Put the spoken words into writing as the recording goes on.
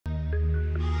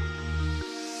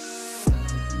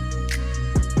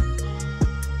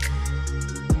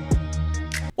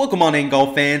Welcome on in,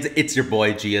 golf fans. It's your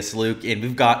boy Gsluke, and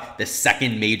we've got the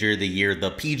second major of the year,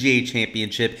 the PGA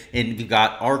Championship, and we've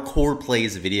got our core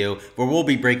plays video where we'll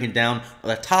be breaking down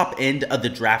the top end of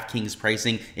the Draftkings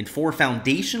pricing in 4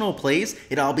 foundational plays,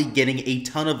 and I'll be getting a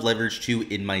ton of leverage to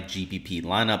in my GPP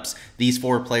lineups. These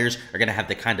 4 players are going to have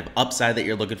the kind of upside that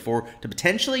you're looking for to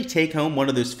potentially take home one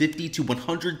of those 50 to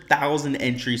 100,000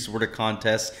 entry sort of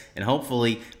contests, and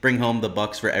hopefully bring home the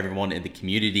bucks for everyone in the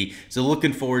community. So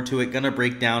looking forward to it. Gonna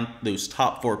break down those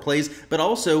top 4 plays, but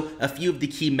also a few of the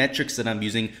key metrics that I'm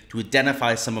using to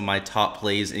identify some of my top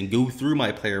plays and go through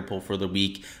my player pool for the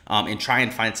week and try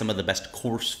and find some of the best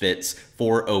course fits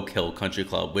for Oak Hill Country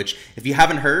Club, which, if you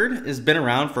haven't heard, has been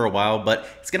around for a while, but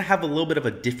it's going to have a little bit of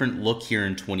a different look here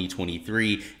in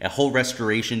 2023. A whole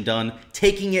restoration done,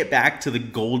 taking it back to the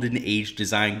golden age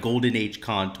design, golden age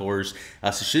contours, so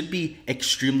it should be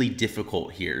extremely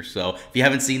difficult here. So if you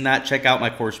haven't seen that, check out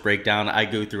my course breakdown. I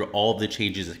go through all of the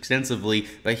changes extensively,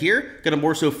 but here, going to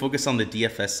more so focus on the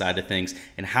DFS side of things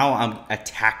and how I'm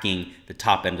attacking the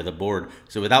top end of the board.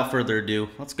 So without further ado,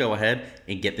 let's go ahead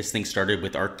and get this thing started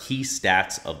with our key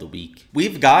stats of the week.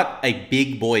 We've got a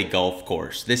big boy golf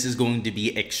course. This is going to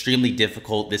be extremely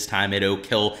difficult this time at Oak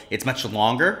Hill. It's much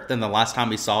longer than the last time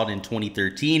we saw it in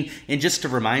 2013. And just to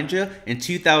remind you, in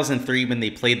 2003, when they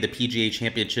played the PGA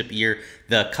Championship year,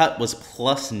 the cut was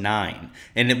 +9.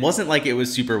 And it wasn't like it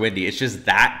was super windy. It's just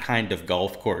that kind of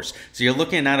golf course. So you're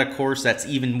looking at a course that's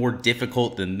even more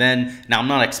difficult than then. Now, I'm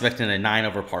not expecting a 9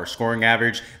 over par scoring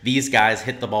average. These guys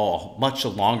hit the ball a much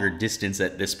longer distance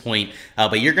at this point.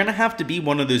 But you're going to have to be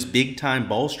one of those big time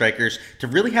ball strikers to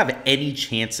really have any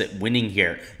chance at winning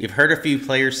here. You've heard a few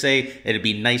players say it'd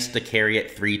be nice to carry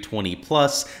at 320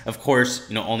 plus. Of course,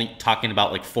 only talking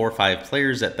about like 4 or 5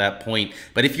 players at that point.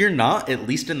 But if you're not at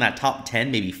least in that top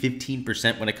 10, maybe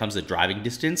 15% when it comes to driving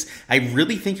distance, I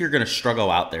really think you're going to struggle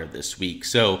out there this week.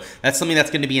 So that's something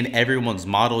that's going to be in everyone's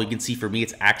model. You can see for me,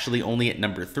 it's actually only at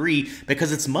number 3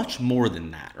 because it's much more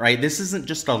than that, right? This isn't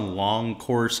just a long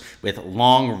course with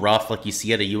long rough like you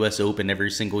see at a US Open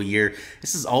every single year.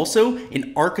 This is also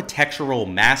an architectural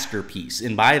masterpiece.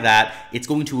 And by that, it's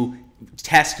going to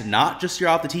test not just your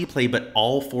off the tee play, but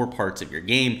all 4 parts of your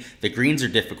game. The greens are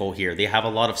difficult here. They have a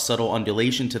lot of subtle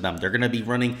undulation to them. They're going to be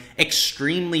running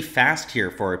extremely fast here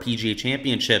for a PGA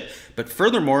Championship. But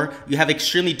furthermore, you have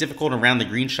extremely difficult around the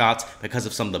green shots because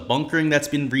of some of the bunkering that's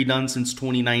been redone since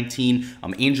 2019.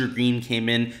 Andrew Green came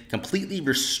in, completely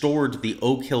restored the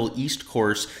Oak Hill East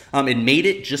course, and made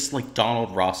it just like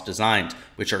Donald Ross designed,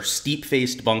 which are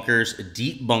steep-faced bunkers,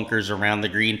 deep bunkers around the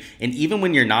green. And even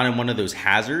when you're not in one of those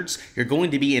hazards, you're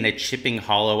going to be in a chipping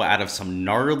hollow out of some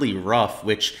gnarly rough,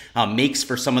 which makes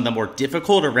for some of the more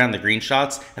difficult around the green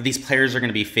shots that these players are going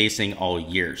to be facing all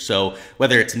year. So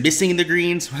whether it's missing the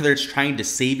greens, whether it's trying to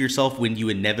save yourself when you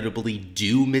inevitably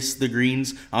do miss the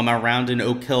greens around in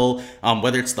Oak Hill,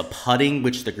 whether it's the putting,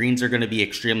 which the greens are going to be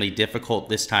extremely difficult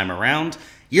this time around,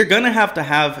 you're going to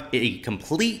have a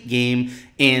complete game.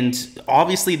 And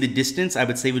obviously the distance, I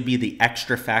would say, would be the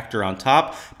extra factor on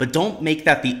top, but don't make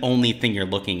that the only thing you're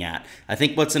looking at. I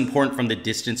think what's important from the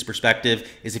distance perspective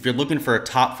is if you're looking for a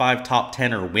top 5, top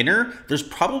 10 or winner, there's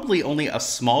probably only a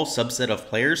small subset of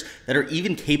players that are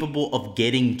even capable of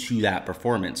getting to that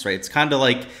performance, right? It's kind of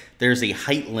like there's a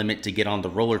height limit to get on the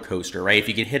roller coaster, right? If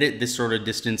you can hit it this sort of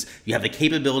distance, you have the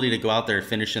capability to go out there and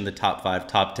finish in the top 5,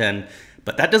 top 10.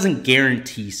 But that doesn't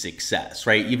guarantee success,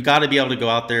 right? You've got to be able to go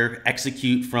out there,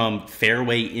 execute from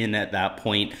fairway in at that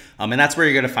point, and that's where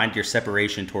you're going to find your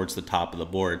separation towards the top of the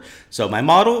board. So my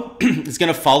model is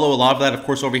going to follow a lot of that. Of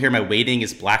course, over here, my weighting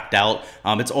is blacked out.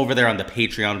 It's over there on the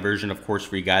Patreon version, of course,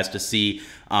 for you guys to see.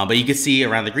 But you can see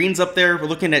around the greens up there, we're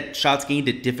looking at shots gained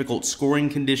at difficult scoring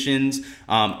conditions.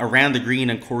 Around the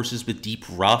green and courses with deep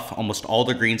rough, almost all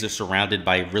the greens are surrounded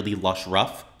by really lush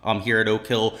rough. Here at Oak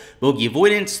Hill, bogey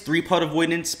avoidance, 3-putt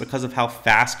avoidance because of how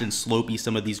fast and slopey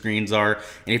some of these greens are.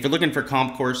 And if you're looking for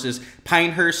comp courses,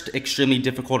 Pinehurst, extremely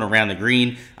difficult around the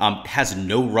green, has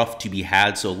no rough to be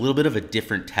had, so a little bit of a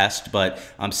different test, but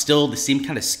still the same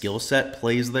kind of skill set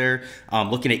plays there.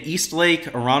 Looking at Eastlake,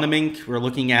 Aronimink, we're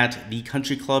looking at the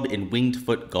Country Club and Winged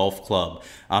Foot Golf Club.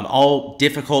 All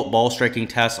difficult ball striking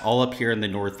tests, all up here in the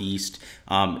Northeast.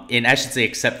 And I should say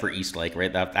except for Eastlake,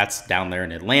 right? That's down there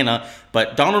in Atlanta.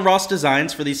 But Donald Ross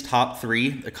designs for these top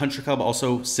 3. The Country Club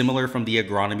also similar from the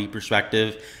agronomy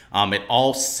perspective. It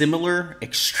all similar,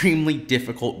 extremely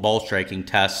difficult ball striking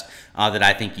tests that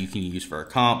I think you can use for a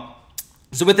comp.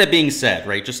 So with that being said,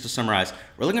 right, just to summarize,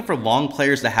 we're looking for long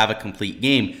players that have a complete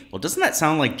game. Well, doesn't that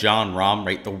sound like Jon Rahm,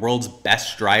 right? The world's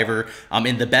best driver,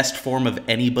 in the best form of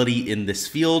anybody in this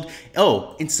field.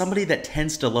 Oh, and somebody that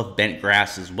tends to love bent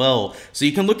grass as well. So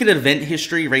you can look at event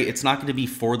history, right? It's not going to be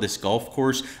for this golf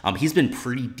course. He's been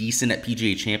pretty decent at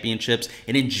PGA Championships,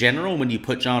 and in general, when you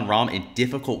put Jon Rahm in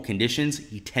difficult conditions,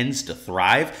 he tends to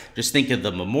thrive. Just think of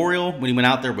the Memorial when he went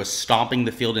out there, was stomping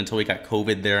the field until he got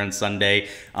COVID there on Sunday.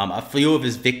 A few of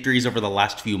his victories over the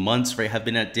last few months, right, have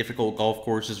been at difficult golf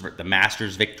courses. The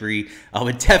Masters victory, I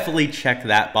would definitely check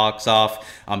that box off.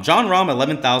 Jon Rahm,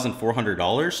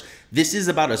 $11,400. This is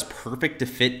about as perfect a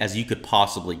fit as you could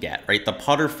possibly get, right? The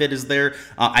putter fit is there.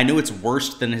 I know it's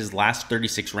worse than his last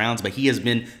 36 rounds, but he has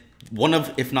been one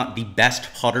of, if not the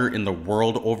best putter in the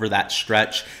world over that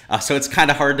stretch. So it's kind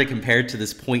of hard to compare to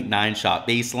this 0.9 shot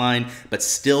baseline, but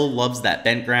still loves that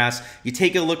bent grass. You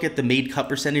take a look at the made cut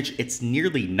percentage, it's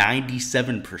nearly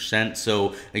 97%.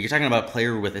 So you're talking about a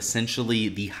player with essentially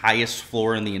the highest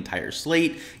floor in the entire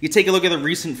slate. You take a look at the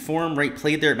recent form, right?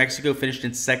 Played there at Mexico, finished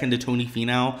in second to Tony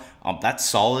Finau. That's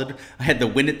solid. I had the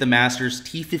win at the Masters,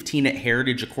 T15 at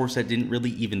Heritage. Of course, that didn't really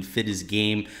even fit his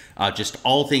game. Just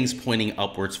all things pointing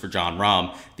upwards for Jon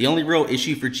Rahm. The only real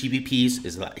issue for GPPs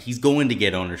is that he's going to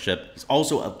get ownership. He's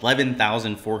also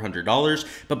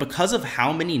 $11,400, but because of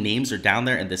how many names are down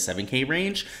there in the 7K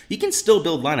range, you can still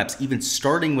build lineups, even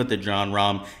starting with the Jon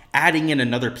Rahm, adding in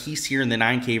another piece here in the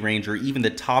 9K range or even the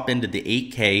top end of the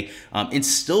 8K, and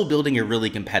still building a really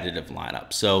competitive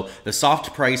lineup. So the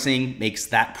soft pricing makes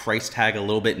that price tag a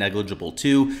little bit negligible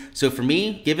too. So for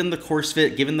me, given the course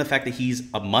fit, given the fact that he's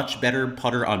a much better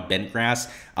putter on bent grass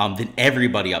than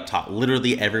everybody up top,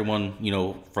 literally everyone, you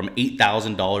know, from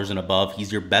 $8,000 and above,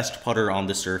 he's your best putter on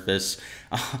the surface.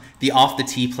 The off the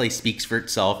tee play speaks for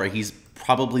itself, right? He's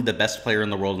probably the best player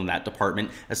in the world in that department,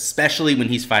 especially when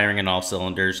he's firing on all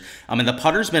cylinders. And the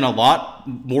putter's been a lot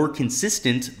more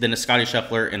consistent than a Scottie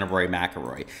Scheffler and a Rory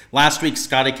McIlroy. Last week,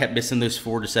 Scottie kept missing those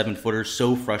 4 to 7 footers.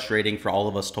 So frustrating for all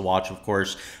of us to watch, of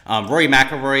course. Rory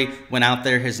McIlroy went out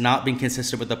there, has not been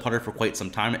consistent with the putter for quite some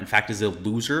time. In fact, is a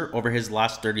loser over his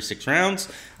last 36 rounds.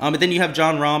 And then you have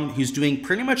Jon Rahm, who's doing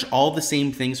pretty much all the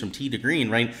same things from tee to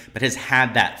green, right? But has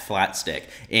had that flat stick.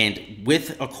 And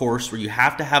with a course where you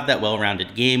have to have that well-rounded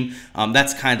game,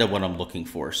 that's kind of what I'm looking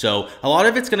for. So a lot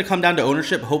of it's going to come down to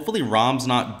ownership. Hopefully Rahm's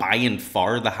not by and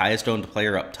far the highest owned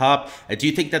player up top. I do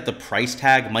think that the price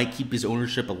tag might keep his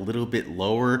ownership a little bit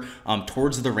lower,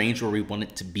 towards the range where we want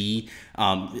it to be.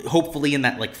 Hopefully in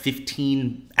that like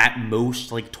 15, at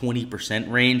most like 20%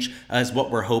 range is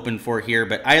what we're hoping for here.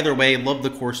 But either way, love the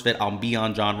course fit. I'll be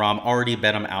on Jon Rahm. Already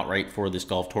bet him outright for this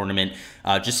golf tournament.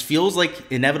 Just feels like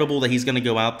inevitable that he's going to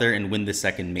go out there and win the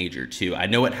second major too. I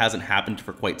know it hasn't happened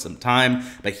for quite some time,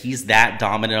 but he's that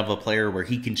dominant of a player where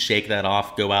he can shake that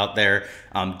off, go out there,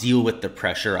 deal with the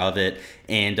pressure of it.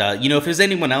 And, you know, if there's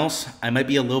anyone else, I might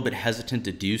be a little bit hesitant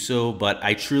to do so, but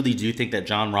I truly do think that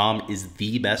Jon Rahm is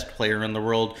the best player in the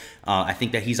world. I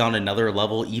think that he's on another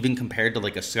level, even compared to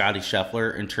like a Scottie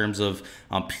Scheffler in terms of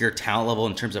pure talent level,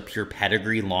 in terms of pure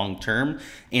pedigree long term.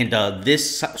 And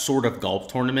this sort of golf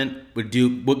tournament would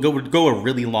go a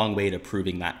really long way to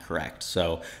proving that correct.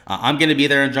 So I'm going to be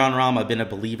there in Jon Rahm. I've been a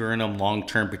believer in him long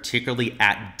term, particularly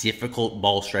at difficult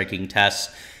ball striking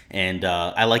tests. And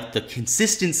I like the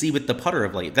consistency with the putter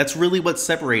of late. That's really what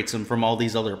separates him from all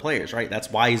these other players, right?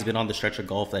 That's why he's been on the stretch of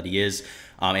golf that he is.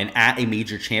 And at a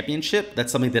major championship,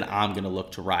 that's something that I'm going to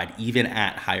look to ride, even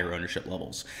at higher ownership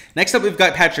levels. Next up, we've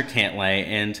got Patrick Cantlay.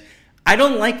 And I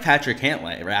don't like Patrick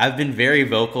Cantlay, right? I've been very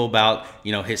vocal about,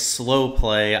 you know, his slow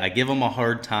play. I give him a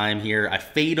hard time here. I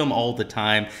fade him all the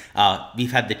time.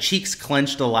 We've had the cheeks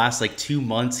clenched the last like 2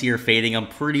 months here, fading him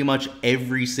pretty much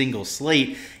every single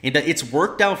slate. And it's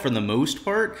worked out for the most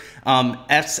part.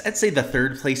 I'd say the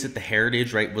third place at the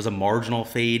Heritage, right, was a marginal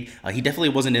fade. He definitely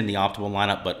wasn't in the optimal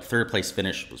lineup, but third place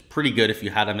finish was pretty good if you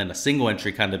had him in a single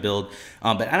entry kind of build.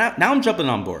 But now I'm jumping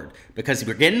on board because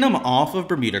we're getting him off of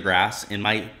Bermuda grass. And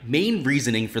my main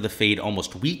reasoning for the fade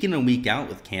almost week in and week out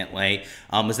with Cantlay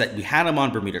is that we had him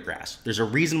on Bermuda grass. There's a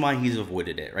reason why he's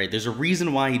avoided it, right? There's a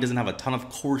reason why he doesn't have a ton of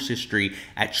course history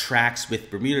at tracks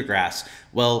with Bermuda grass.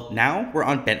 Well, now we're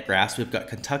on bent grass. We've got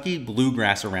Kentucky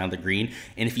bluegrass around the green.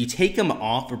 And if you take him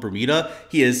off of Bermuda,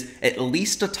 he is at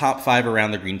least a top 5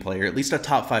 around the green player, at least a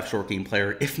top 5 short game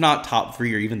player, if not top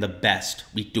 3 or even the best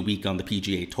week to week on the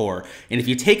PGA Tour. And if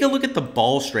you take a look at the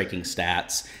ball striking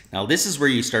stats, now this is where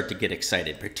you start to get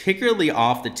excited, particularly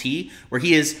off the tee, where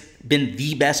he is been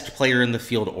the best player in the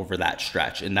field over that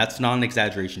stretch, and that's not an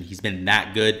exaggeration. He's been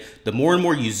that good. The more and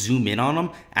more you zoom in on him,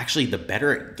 actually the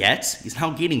better it gets. He's now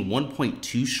gaining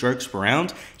 1.2 strokes per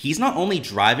round. He's not only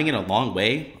driving it a long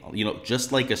way, you know,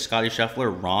 just like a Scottie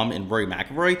Scheffler, Rahm, and Rory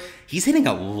McIlroy, he's hitting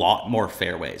a lot more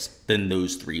fairways than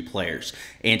those three players.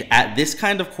 And at this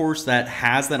kind of course that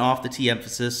has that off the tee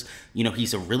emphasis, you know,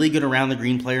 he's a really good around the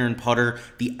green player and putter.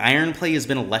 The iron play has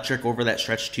been electric over that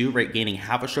stretch too, right? Gaining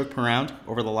half a stroke per round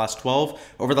over the last 12.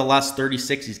 Over the last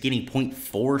 36, he's gaining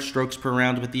 0.4 strokes per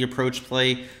round with the approach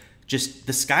play. Just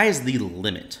the sky is the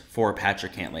limit for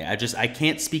Patrick Cantlay. I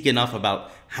can't speak enough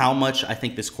about how much I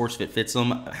think this course fit fits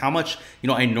him, how much, you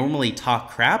know, I normally talk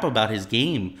crap about his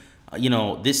game. You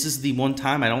know, this is the one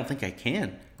time I don't think I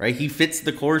can, right? He fits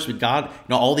the course. We got, you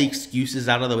know, all the excuses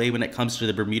out of the way when it comes to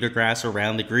the Bermuda grass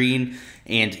around the green,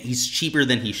 and he's cheaper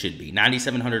than he should be.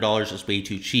 $9,700 is way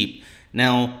too cheap.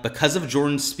 Now, because of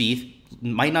Jordan Spieth,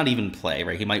 might not even play,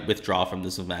 right? He might withdraw from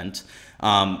this event.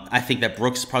 I think that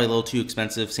Brooks is probably a little too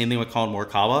expensive. Same thing with Colin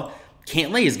Morikawa.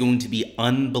 Cantlay is going to be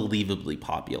unbelievably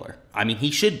popular. I mean, he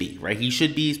should be, right? He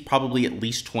should be probably at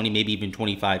least 20, maybe even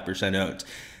 25% owned.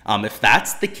 If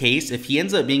that's the case, if he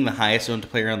ends up being the highest owned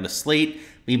player on the slate,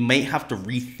 we may have to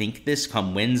rethink this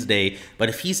come Wednesday. But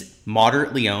if he's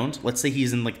moderately owned, let's say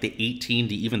he's in like the 18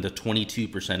 to even the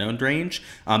 22% owned range,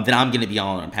 then I'm going to be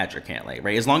all in on Patrick Cantlay,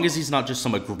 right? As long as he's not just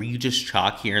some egregious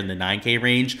chalk here in the 9K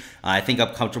range, I think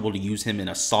I'm comfortable to use him in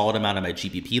a solid amount of my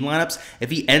GPP lineups. If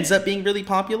he ends up being really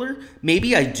popular,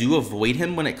 maybe I do avoid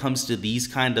him when it comes to these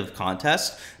kind of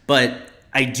contests, but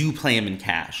I do play him in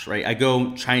cash, right? I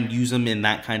go try and use him in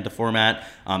that kind of format.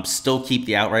 Still keep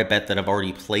the outright bet that I've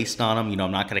already placed on him. You know,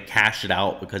 I'm not going to cash it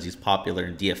out because he's popular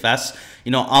in DFS.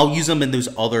 You know, I'll use him in those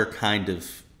other kind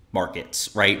of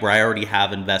markets, right? Where I already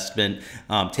have investment.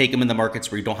 Take him in the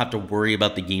markets where you don't have to worry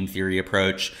about the game theory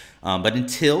approach. But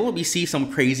until we see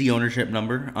some crazy ownership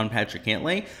number on Patrick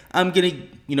Cantlay, I'm going to,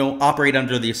 you know, operate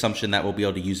under the assumption that we'll be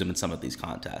able to use him in some of these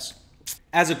contests.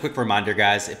 As a quick reminder,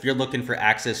 guys, if you're looking for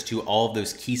access to all of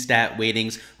those key stat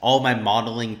weightings, all of my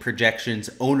modeling, projections,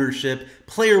 ownership,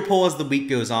 player poll as the week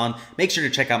goes on, make sure to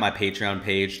check out my Patreon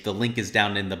page. The link is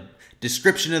down in the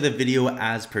description of the video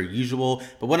as per usual.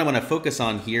 But what I want to focus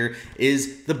on here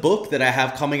is the book that I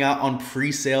have coming out on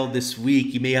pre-sale this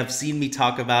week. You may have seen me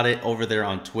talk about it over there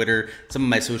on Twitter, some of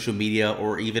my social media,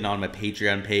 or even on my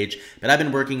Patreon page. But I've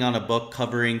been working on a book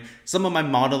covering some of my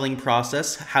modeling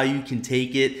process, how you can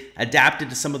take it, adapt it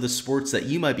to some of the sports that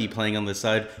you might be playing on the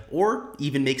side, or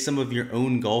even make some of your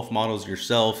own golf models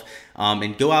yourself,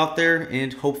 and go out there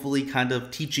and hopefully kind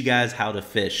of teach you guys how to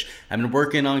fish. I've been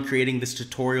working on creating this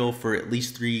tutorial for at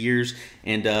least 3 years,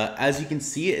 and as you can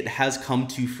see, it has come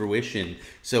to fruition.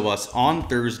 So on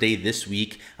Thursday this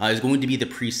week is going to be the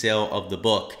pre-sale of the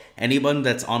book. Anyone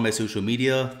that's on my social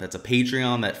media, that's a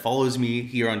Patreon, that follows me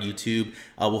here on YouTube,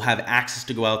 will have access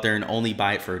to go out there and only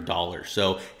buy it for $1.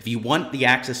 So if you want the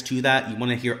access to that, you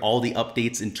want to hear all the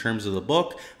updates in terms of the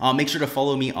book, make sure to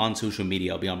follow me on social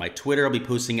media. I'll be on my Twitter. I'll be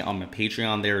posting it on my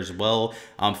Patreon there as well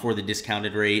for the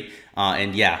discounted rate.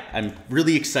 And yeah, I'm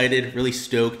really excited, really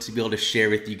stoked to be able to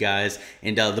share with you guys.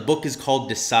 And the book is called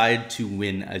Decide to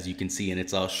Win, as you can see, and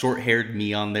it's a short-haired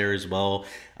me on there as well.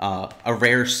 A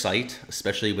rare sight,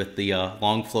 especially with the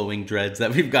long flowing dreads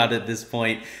that we've got at this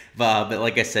point. But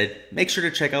like I said, make sure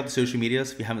to check out the social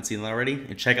medias if you haven't seen that already,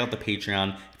 and check out the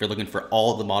Patreon if you're looking for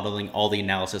all the modeling, all the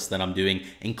analysis that I'm doing,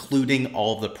 including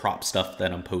all the prop stuff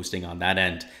that I'm posting on that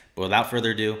end. But without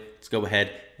further ado, let's go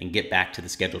ahead and get back to the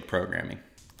scheduled programming.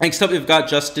 Next up, we've got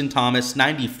Justin Thomas,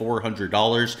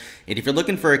 $9,400. And if you're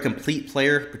looking for a complete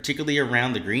player, particularly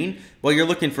around the green, well, you're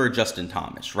looking for Justin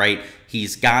Thomas, right?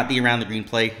 He's got the around the green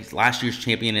play. He's last year's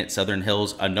champion at Southern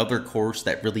Hills, another course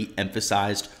that really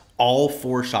emphasized all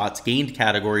 4 shots gained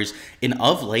categories. And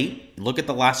of late, look at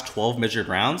the last 12 measured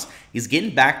rounds, he's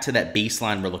getting back to that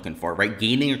baseline we're looking for, right?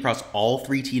 Gaining across all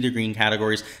 3 tee to green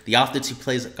categories. The off the tee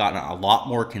plays have gotten a lot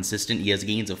more consistent. He has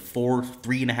gains of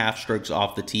 3.5 strokes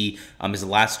off the tee his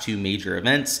last 2 major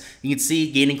events. You can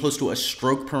see gaining close to a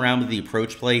stroke per round with the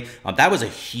approach play. That was a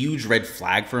huge red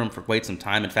flag for him for quite some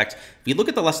time. In fact, if you look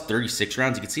at the last 36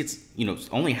 rounds, you can see it's, you know,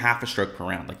 only half a stroke per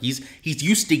round. Like he's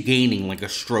used to gaining like a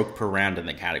stroke per round in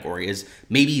the category. Is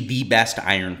maybe the best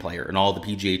iron player in all the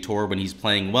PGA Tour when he's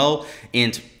playing well.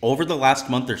 And over over the last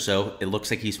month or so, it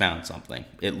looks like he's found something.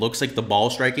 It looks like the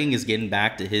ball striking is getting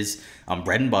back to his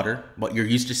bread and butter, what you're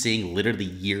used to seeing literally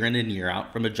year in and year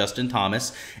out from a Justin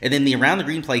Thomas. And then the around the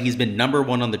green play, he's been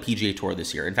 #1 on the PGA Tour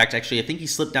this year. In fact, actually, I think he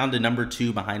slipped down to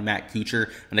 #2 behind Matt Kuchar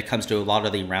when it comes to a lot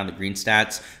of the around the green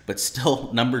stats, but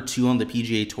still #2 on the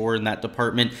PGA Tour in that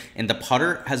department. And the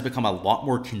putter has become a lot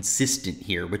more consistent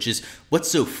here, which is what's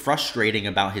so frustrating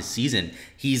about his season.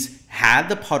 He's had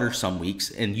the putter some weeks,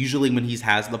 and usually when he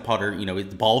has the putter, you know,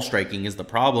 the ball striking is the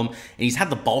problem, and he's had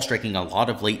the ball striking a lot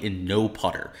of late and no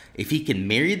putter. If he can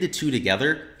marry the two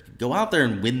together, go out there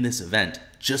and win this event,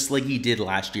 just like he did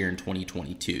last year in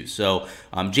 2022. So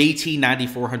JT,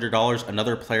 $9,400,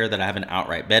 another player that I have an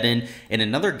outright bet in, and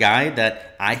another guy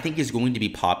that I think is going to be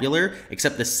popular,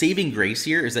 except the saving grace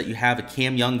here is that you have a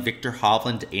Cam Young, Victor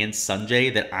Hovland, and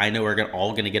Sanjay that I know are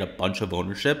all going to get a bunch of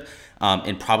ownership.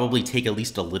 And probably take at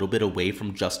least a little bit away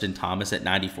from Justin Thomas at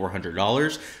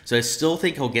 $9,400. So I still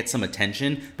think he'll get some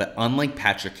attention, but unlike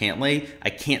Patrick Cantlay,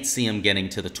 I can't see him getting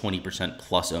to the 20%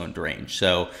 plus owned range.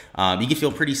 So you can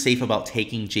feel pretty safe about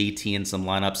taking JT in some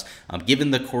lineups. Given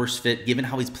the course fit, given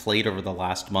how he's played over the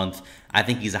last month, I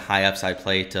think he's a high upside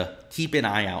play to keep an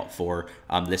eye out for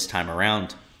this time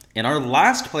around. And our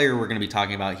last player we're going to be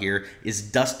talking about here is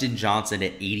Dustin Johnson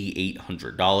at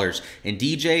 $8,800. And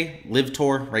DJ, Live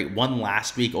Tour, right, won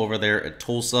last week over there at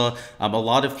Tulsa. A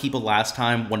lot of people last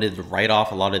time wanted to write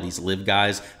off a lot of these Live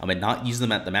guys and not use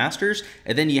them at the Masters.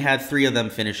 And then you had 3 of them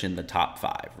finish in the top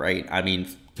 5, right? I mean,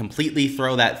 completely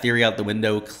throw that theory out the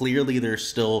window. Clearly, they're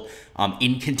still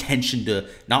in contention to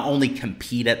not only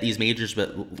compete at these majors,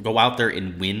 but go out there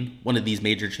and win one of these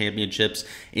major championships.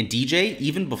 And DJ,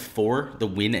 even before the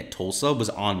win at Tulsa, was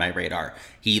on my radar.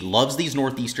 He loves these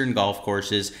Northeastern golf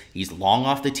courses. He's long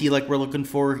off the tee like we're looking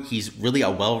for. He's really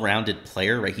a well-rounded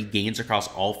player, right? He gains across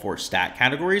all 4 stat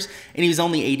categories, and he's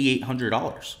only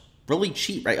 $8,800. Really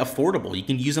cheap, right? Affordable. You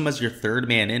can use them as your third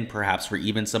man in, perhaps, for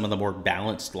even some of the more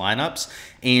balanced lineups.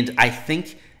 And I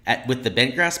think with the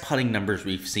bentgrass putting numbers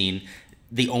we've seen,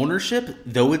 the ownership,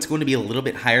 though it's going to be a little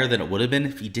bit higher than it would have been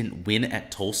if he didn't win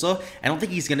at Tulsa, I don't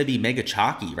think he's going to be mega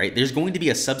chalky, right? There's going to be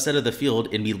a subset of the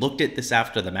field, and we looked at this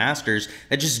after the Masters,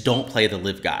 that just don't play the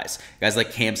Live guys. Guys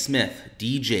like Cam Smith,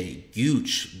 DJ,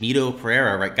 Gooch, Mito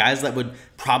Pereira, right? Guys that would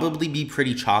probably be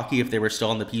pretty chalky if they were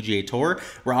still on the PGA Tour.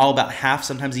 We're all about half,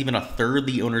 sometimes even a third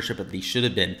the ownership that they should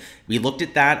have been. We looked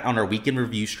at that on our weekend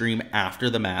review stream after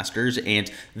the Masters,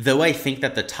 and though I think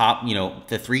that the top, you know,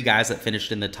 the 3 guys that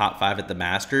finished in the top 5 at the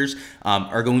Masters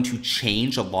are going to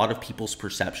change a lot of people's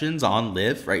perceptions on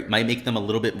Live, right? Might make them a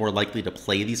little bit more likely to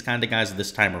play these kind of guys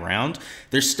this time around.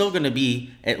 There's still going to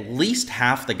be at least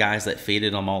half the guys that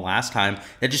faded them all last time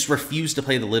that just refuse to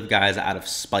play the Live guys out of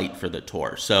spite for the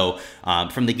Tour. So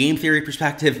from the game theory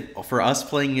perspective, for us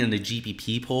playing in the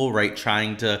GPP pool, right,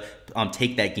 trying to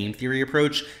take that game theory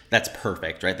approach, that's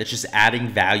perfect, right? That's just adding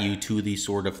value to these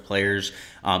sort of players.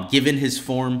 Given his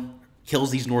form,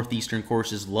 kills these Northeastern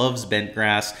courses, loves bent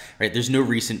grass, right? There's no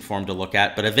recent form to look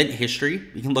at, but event history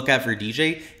we can look at for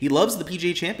DJ. He loves the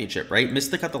PGA Championship, right?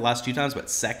 Missed the cut the last 2 times, but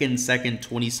second,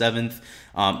 27th,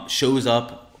 shows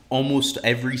up almost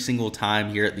every single time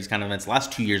here at these kind of events. The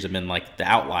last 2 years have been like the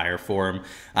outlier for him.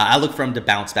 I look for him to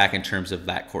bounce back in terms of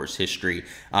that course history.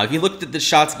 If you looked at the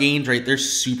shots gained, right, they're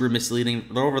super misleading.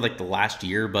 They're over like the last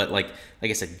year, but like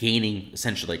I said, gaining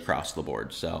essentially across the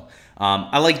board. So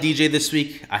I like DJ this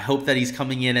week. I hope that he's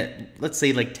coming in at, let's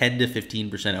say, like 10 to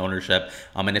 15% ownership.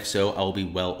 And if so, I'll be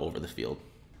well over the field.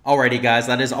 Alrighty guys,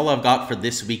 that is all I've got for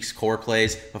this week's core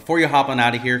plays. Before you hop on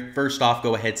out of here, first off,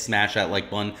 go ahead, smash that like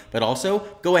button, but also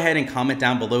go ahead and comment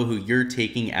down below who you're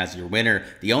taking as your winner.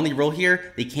 The only rule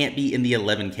here, they can't be in the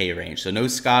 11K range. So no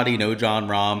Scotty, no John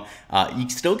Rahm. You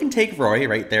still can take Roy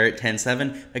right there at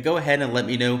 10-7, but go ahead and let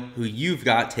me know who you've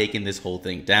got taking this whole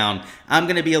thing down. I'm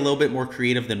going to be a little bit more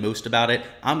creative than most about it.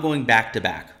 I'm going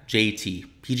back-to-back. JT,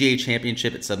 PGA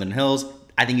Championship at Southern Hills.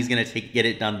 I think he's going to get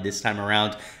it done this time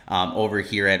around over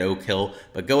here at Oak Hill.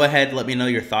 But go ahead, let me know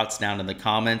your thoughts down in the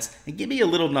comments and give me a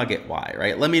little nugget why,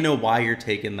 right? Let me know why you're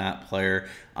taking that player.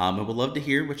 I would love to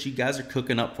hear what you guys are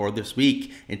cooking up for this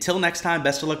week. Until next time,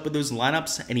 best of luck with those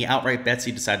lineups. Any outright bets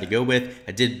you decide to go with.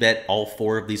 I did bet all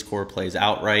 4 of these core plays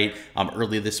outright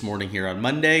early this morning here on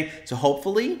Monday. So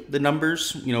hopefully the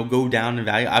numbers, go down in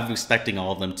value. I'm expecting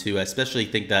all of them to. I especially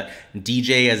think that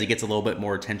DJ, as he gets a little bit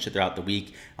more attention throughout the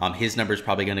week, his numbers is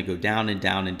probably going to go down and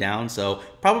down and down. So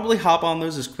probably hop on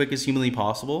those as quick as humanly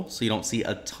possible so you don't see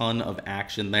a ton of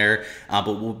action there.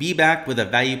 But we'll be back with a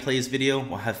value plays video.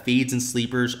 We'll have fades and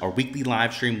sleepers, our weekly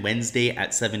live stream Wednesday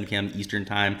at 7 p.m. Eastern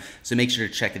time. So make sure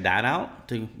to check that out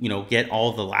to, get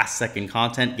all the last second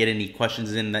content, get any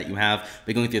questions in that you have.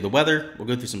 We're going through the weather. We'll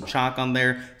go through some chalk on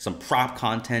there, some prop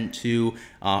content too,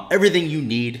 everything you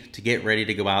need to get ready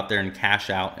to go out there and cash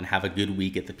out and have a good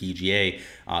week at the PGA.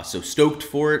 So stoked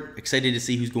for it, excited to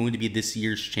see who's going to be this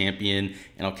year's champion,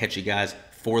 and I'll catch you guys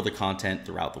for the content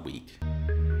throughout the week.